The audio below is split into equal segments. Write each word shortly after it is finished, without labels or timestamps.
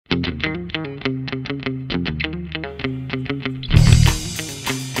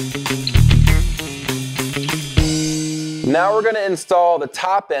Now we're going to install the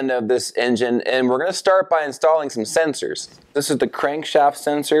top end of this engine, and we're going to start by installing some sensors. This is the crankshaft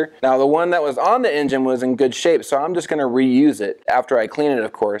sensor. Now the one that was on the engine was in good shape, so I'm just going to reuse it after I clean it,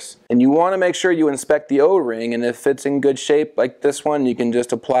 of course. And you want to make sure you inspect the O-ring, and if it's in good shape like this one, you can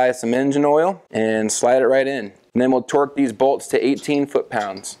just apply some engine oil and slide it right in. And then we'll torque these bolts to 18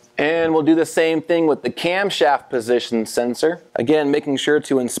 foot-pounds. And we'll do the same thing with the camshaft position sensor. Again, making sure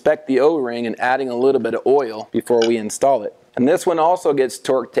to inspect the O-ring and adding a little bit of oil before we install it. And this one also gets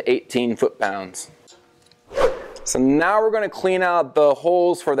torqued to 18 foot-pounds. So now we're going to clean out the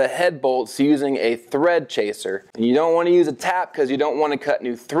holes for the head bolts using a thread chaser. And you don't want to use a tap because you don't want to cut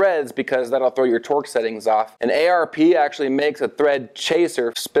new threads because that'll throw your torque settings off. And ARP actually makes a thread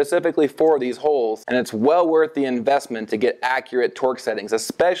chaser specifically for these holes, and it's well worth the investment to get accurate torque settings,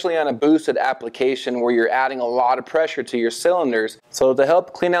 especially on a boosted application where you're adding a lot of pressure to your cylinders. So to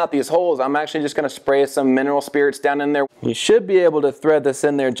help clean out these holes, I'm actually just going to spray some mineral spirits down in there. You should be able to thread this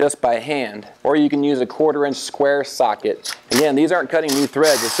in there just by hand, or you can use a 1/4-inch square socket. Again, these aren't cutting new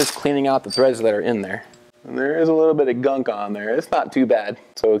threads, it's just cleaning out the threads that are in there. And there is a little bit of gunk on there. It's not too bad.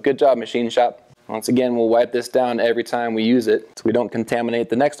 So good job, machine shop. Once again, we'll wipe this down every time we use it so we don't contaminate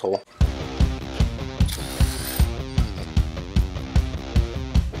the next hole.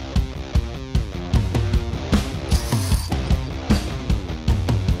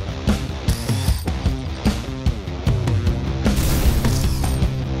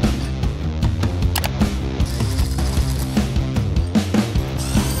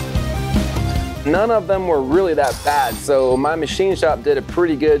 None of them were really that bad, so my machine shop did a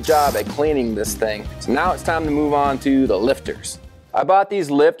pretty good job at cleaning this thing. So now it's time to move on to the lifters. I bought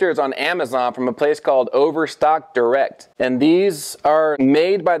these lifters on Amazon from a place called Overstock Direct, and these are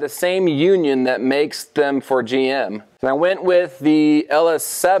made by the same union that makes them for GM. And I went with the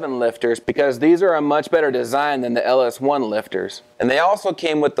LS7 lifters because these are a much better design than the LS1 lifters. And they also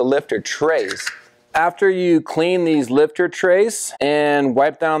came with the lifter trays. After you clean these lifter trays and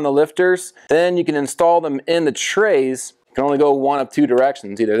wipe down the lifters, then you can install them in the trays. You can only go one of two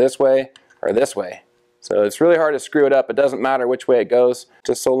directions, either this way or this way. So it's really hard to screw it up. It doesn't matter which way it goes,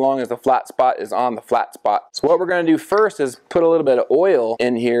 just so long as the flat spot is on the flat spot. So what we're going to do first is put a little bit of oil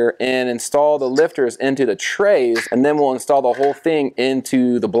in here and install the lifters into the trays, and then we'll install the whole thing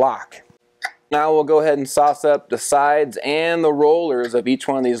into the block. Now we'll go ahead and sauce up the sides and the rollers of each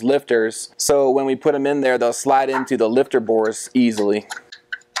one of these lifters, so when we put them in there, they'll slide into the lifter bores easily.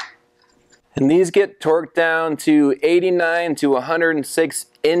 And these get torqued down to 89 to 106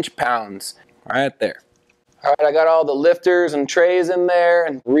 inch-pounds, right there. Alright, I got all the lifters and trays in there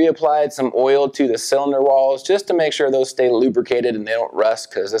and reapplied some oil to the cylinder walls just to make sure those stay lubricated and they don't rust,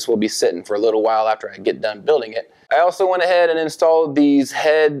 because this will be sitting for a little while after I get done building it. I also went ahead and installed these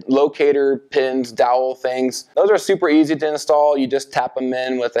head locator pins, dowel things. Those are super easy to install. You just tap them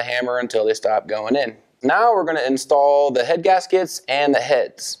in with a hammer until they stop going in. Now we're going to install the head gaskets and the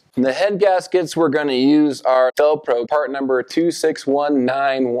heads. The head gaskets we're going to use are Felpro part number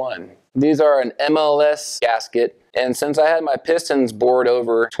 26191. These are an MLS gasket, and since I had my pistons bored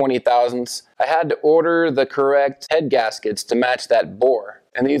over 20 thousandths, I had to order the correct head gaskets to match that bore.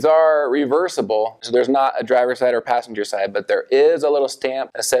 And these are reversible, so there's not a driver's side or passenger side, but there is a little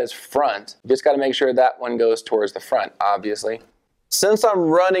stamp that says front. You just got to make sure that one goes towards the front, obviously. Since I'm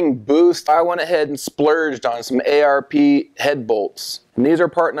running boost, I went ahead and splurged on some ARP head bolts. And these are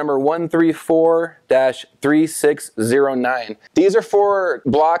part number 134-3609. These are for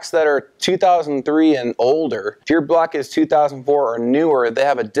blocks that are 2003 and older. If your block is 2004 or newer, they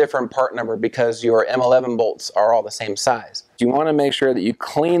have a different part number because your M11 bolts are all the same size. You want to make sure that you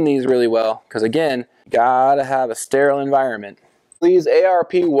clean these really well, because again, you gotta have a sterile environment. These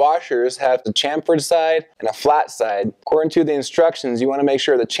ARP washers have the chamfered side and a flat side. According to the instructions, you want to make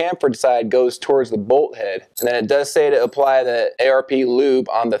sure the chamfered side goes towards the bolt head. And then it does say to apply the ARP lube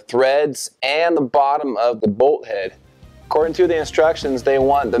on the threads and the bottom of the bolt head. According to the instructions, they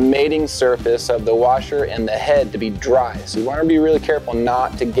want the mating surface of the washer and the head to be dry. So you want to be really careful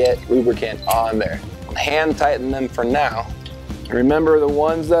not to get lubricant on there. Hand tighten them for now. Remember, the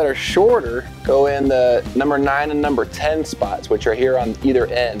ones that are shorter go in the number 9 and number 10 spots, which are here on either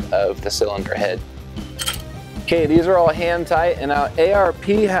end of the cylinder head. Okay, these are all hand tight, and now ARP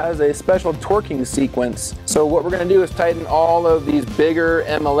has a special torquing sequence. So what we're going to do is tighten all of these bigger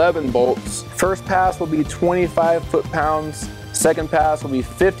M11 bolts. First pass will be 25 foot-pounds, second pass will be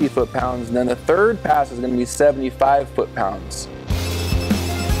 50 foot-pounds, and then the third pass is going to be 75 foot-pounds.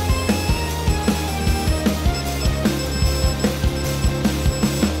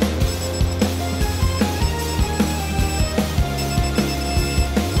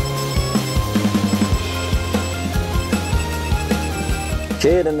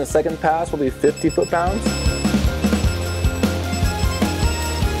 Okay, then the second pass will be 50 foot-pounds.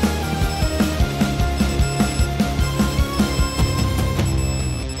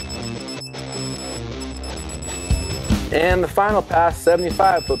 And the final pass,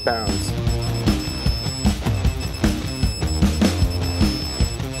 75 foot-pounds.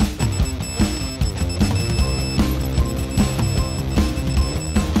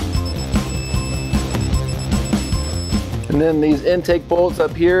 And then these intake bolts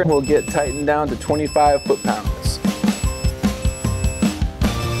up here will get tightened down to 25 foot-pounds.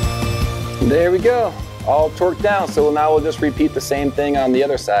 There we go, all torqued down. So now we'll just repeat the same thing on the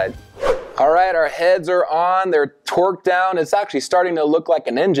other side. All right, our heads are on, they're torqued down. It's actually starting to look like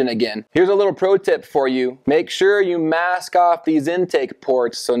an engine again. Here's a little pro tip for you. Make sure you mask off these intake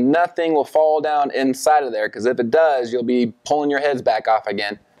ports so nothing will fall down inside of there, because if it does, you'll be pulling your heads back off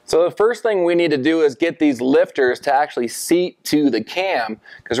again. So the first thing we need to do is get these lifters to actually seat to the cam,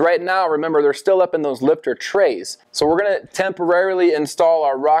 because right now, remember, they're still up in those lifter trays. So we're gonna temporarily install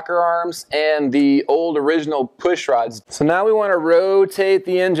our rocker arms and the old original push rods. So now we wanna rotate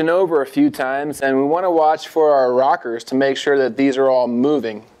the engine over a few times, and we wanna watch for our rockers to make sure that these are all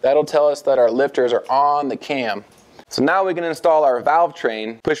moving. That'll tell us that our lifters are on the cam. So now we can install our valve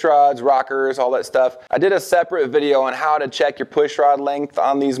train, push rods, rockers, all that stuff. I did a separate video on how to check your push rod length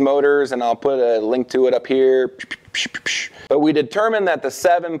on these motors, and I'll put a link to it up here. But we determined that the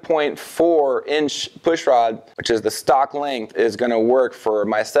 7.4 inch push rod, which is the stock length, is gonna work for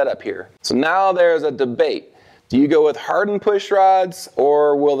my setup here. So now there's a debate. Do you go with hardened push rods,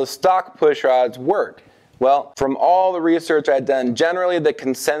 or will the stock push rods work? Well, from all the research I've done, generally the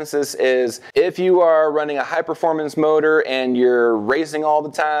consensus is if you are running a high performance motor and you're racing all the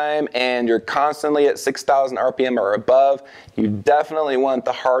time and you're constantly at 6,000 RPM or above, you definitely want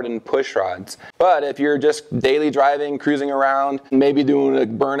the hardened push rods. But if you're just daily driving, cruising around, maybe doing a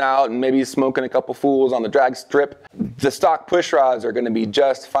burnout and maybe smoking a couple fools on the drag strip, the stock push rods are going to be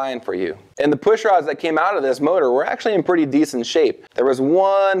just fine for you. And the push rods that came out of this motor were actually in pretty decent shape. There was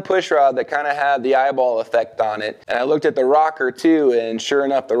one push rod that kind of had the eyeball effect on it. And I looked at the rocker too, and sure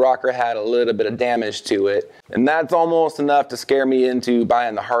enough, the rocker had a little bit of damage to it. And that's almost enough to scare me into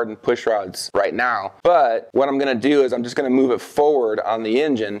buying the hardened push rods right now. But what I'm going to do is I'm just going to move it forward on the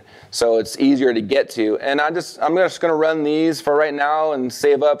engine so it's easier to get to. And I'm just going to run these for right now and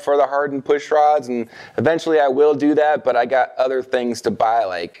save up for the hardened push rods. And eventually I will do that, but I got other things to buy,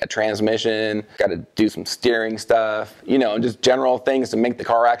 like a transmission, got to do some steering stuff, you know, just general things to make the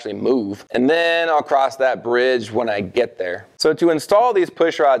car actually move. And then I'll cross that bridge when I get there. So to install these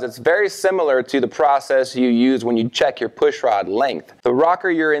push rods, it's very similar to the process you use when you check your push rod length. The rocker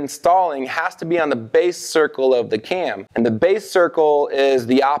you're installing has to be on the base circle of the cam, and the base circle is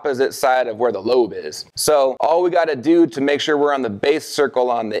the opposite side of where the lobe is. So all we got to do to make sure we're on the base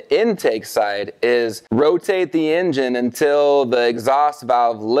circle on the intake side is rotate the engine until the exhaust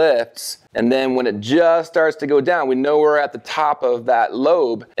valve lifts. And then when it just starts to go down, we know we're at the top of that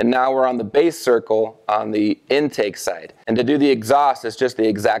lobe, and now we're on the base circle on the intake side. And to do the exhaust, it's just the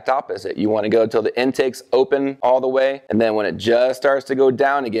exact opposite. You want to go until the intake's open all the way, and then when it just starts to go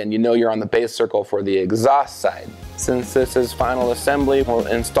down again, you know you're on the base circle for the exhaust side. Since this is final assembly, we'll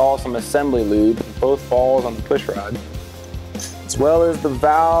install some assembly lube in both balls on the push rod, as well as the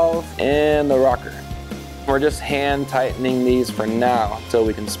valve and the rocker. We're just hand tightening these for now until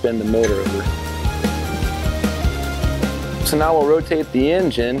we can spin the motor over. So now we'll rotate the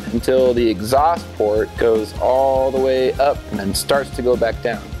engine until the exhaust port goes all the way up and then starts to go back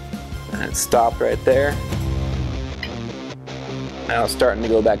down. And it stopped right there. Now it's starting to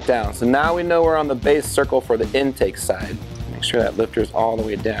go back down. So now we know we're on the base circle for the intake side. Make sure that lifter's all the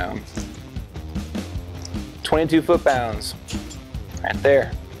way down. 22 foot-pounds, right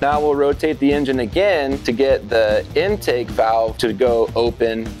there. Now we'll rotate the engine again to get the intake valve to go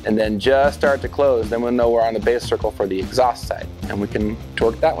open and then just start to close. Then we'll know we're on the base circle for the exhaust side, and we can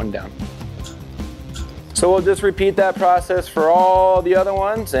torque that one down. So we'll just repeat that process for all the other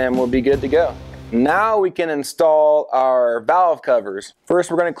ones and we'll be good to go. Now we can install our valve covers. First,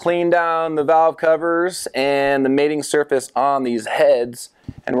 we're going to clean down the valve covers and the mating surface on these heads.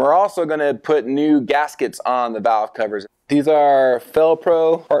 And we're also going to put new gaskets on the valve covers. These are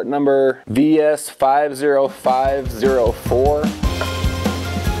Felpro, part number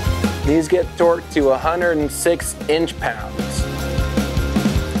VS50504. These get torqued to 106 inch-pounds.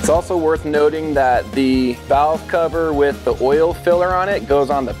 It's also worth noting that the valve cover with the oil filler on it goes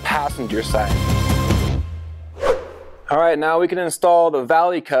on the passenger side. All right, now we can install the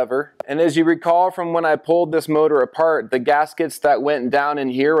valley cover. And as you recall from when I pulled this motor apart, the gaskets that went down in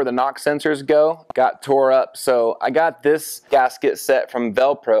here where the knock sensors go got tore up. So I got this gasket set from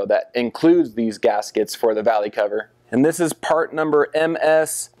Velcro that includes these gaskets for the valley cover. And this is part number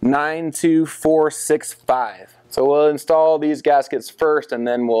MS92465. So we'll install these gaskets first and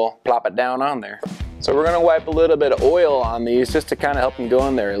then we'll plop it down on there. So we're gonna wipe a little bit of oil on these just to kind of help them go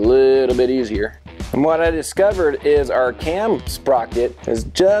in there a little bit easier. And what I discovered is our cam sprocket is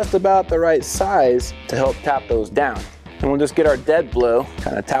just about the right size to help tap those down. And we'll just get our dead blow,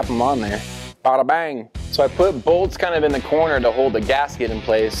 kind of tap them on there. Bada bang. So I put bolts kind of in the corner to hold the gasket in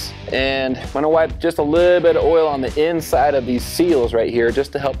place. And I'm gonna wipe just a little bit of oil on the inside of these seals right here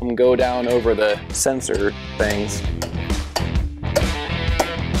just to help them go down over the sensor things.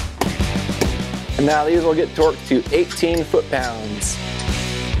 And now these will get torqued to 18 foot-pounds.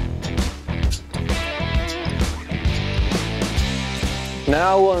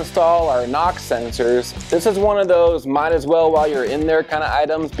 Now we'll install our knock sensors. This is one of those might as well while you're in there kind of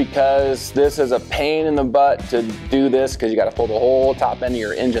items because this is a pain in the butt to do this because you got to pull the whole top end of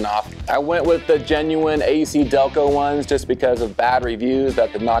your engine off. I went with the genuine AC Delco ones just because of bad reviews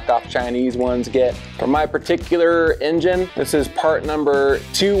that the knockoff Chinese ones get. For my particular engine, this is part number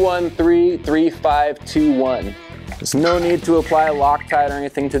 2133521. There's no need to apply Loctite or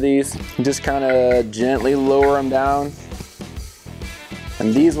anything to these. Just kind of gently lower them down.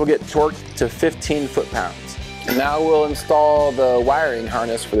 And these will get torqued to 15 foot-pounds. And now we'll install the wiring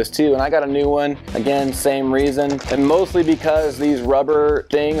harness for this too. And I got a new one, again, same reason. And mostly because these rubber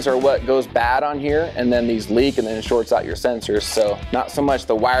things are what goes bad on here, and then these leak and then it shorts out your sensors. So not so much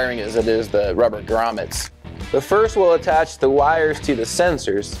the wiring as it is the rubber grommets. But first we'll attach the wires to the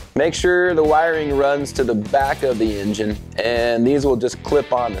sensors. Make sure the wiring runs to the back of the engine, and these will just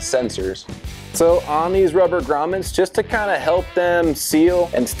clip on the sensors. So on these rubber grommets, just to kind of help them seal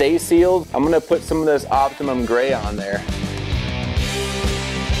and stay sealed, I'm gonna put some of this Optimum Gray on there.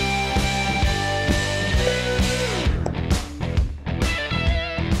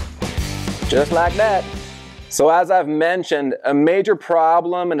 Just like that. So as I've mentioned, a major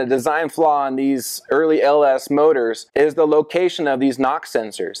problem and a design flaw in these early LS motors is the location of these knock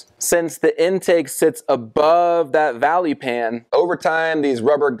sensors. Since the intake sits above that valley pan, over time these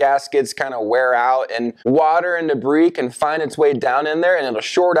rubber gaskets kind of wear out and water and debris can find its way down in there and it'll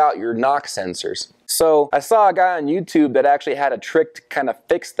short out your knock sensors. So I saw a guy on YouTube that actually had a trick to kind of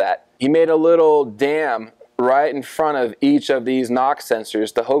fix that. He made a little dam right in front of each of these knock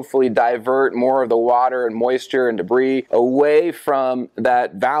sensors to hopefully divert more of the water and moisture and debris away from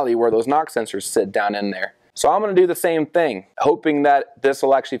that valley where those knock sensors sit down in there. So I'm going to do the same thing, hoping that this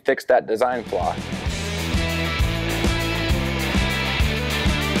will actually fix that design flaw.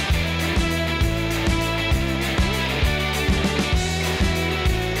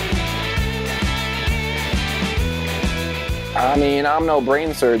 I mean, I'm no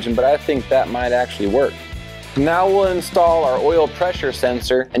brain surgeon, but I think that might actually work. Now we'll install our oil pressure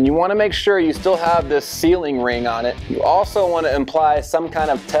sensor, and you want to make sure you still have this sealing ring on it. You also want to apply some kind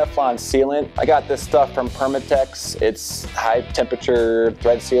of Teflon sealant. I got this stuff from Permatex. It's high temperature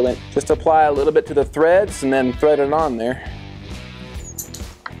thread sealant. Just apply a little bit to the threads and then thread it on there.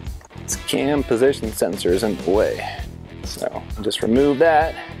 It's cam position sensors in the way. So just remove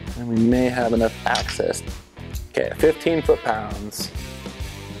that and we may have enough access. Okay, 15 foot-pounds.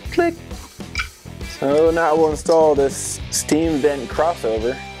 Click. So now we'll install this steam vent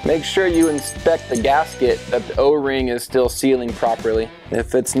crossover. Make sure you inspect the gasket that the O-ring is still sealing properly.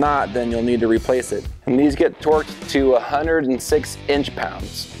 If it's not, then you'll need to replace it. And these get torqued to 106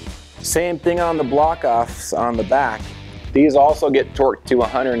 inch-pounds. Same thing on the block-offs on the back. These also get torqued to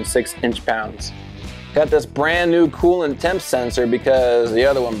 106 inch-pounds. Got this brand new coolant temp sensor because the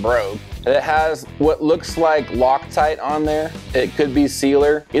other one broke. It has what looks like Loctite on there. It could be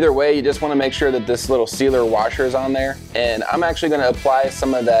sealer. Either way, you just want to make sure that this little sealer washer is on there. And I'm actually going to apply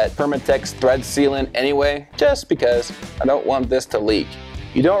some of that Permatex thread sealant anyway, just because I don't want this to leak.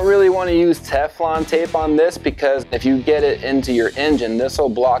 You don't really want to use Teflon tape on this because if you get it into your engine, this will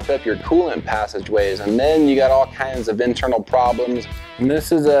block up your coolant passageways and then you got all kinds of internal problems. And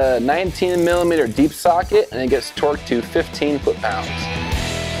this is a 19mm deep socket and it gets torqued to 15 foot-pounds.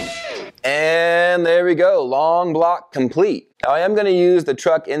 And there we go, long block complete. Now I am going to use the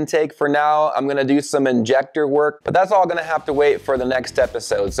truck intake for now. I'm going to do some injector work, but that's all going to have to wait for the next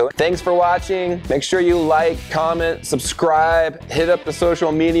episode. So thanks for watching. Make sure you like, comment, subscribe, hit up the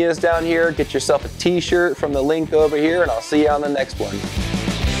social medias down here, get yourself a t-shirt from the link over here, and I'll see you on the next one.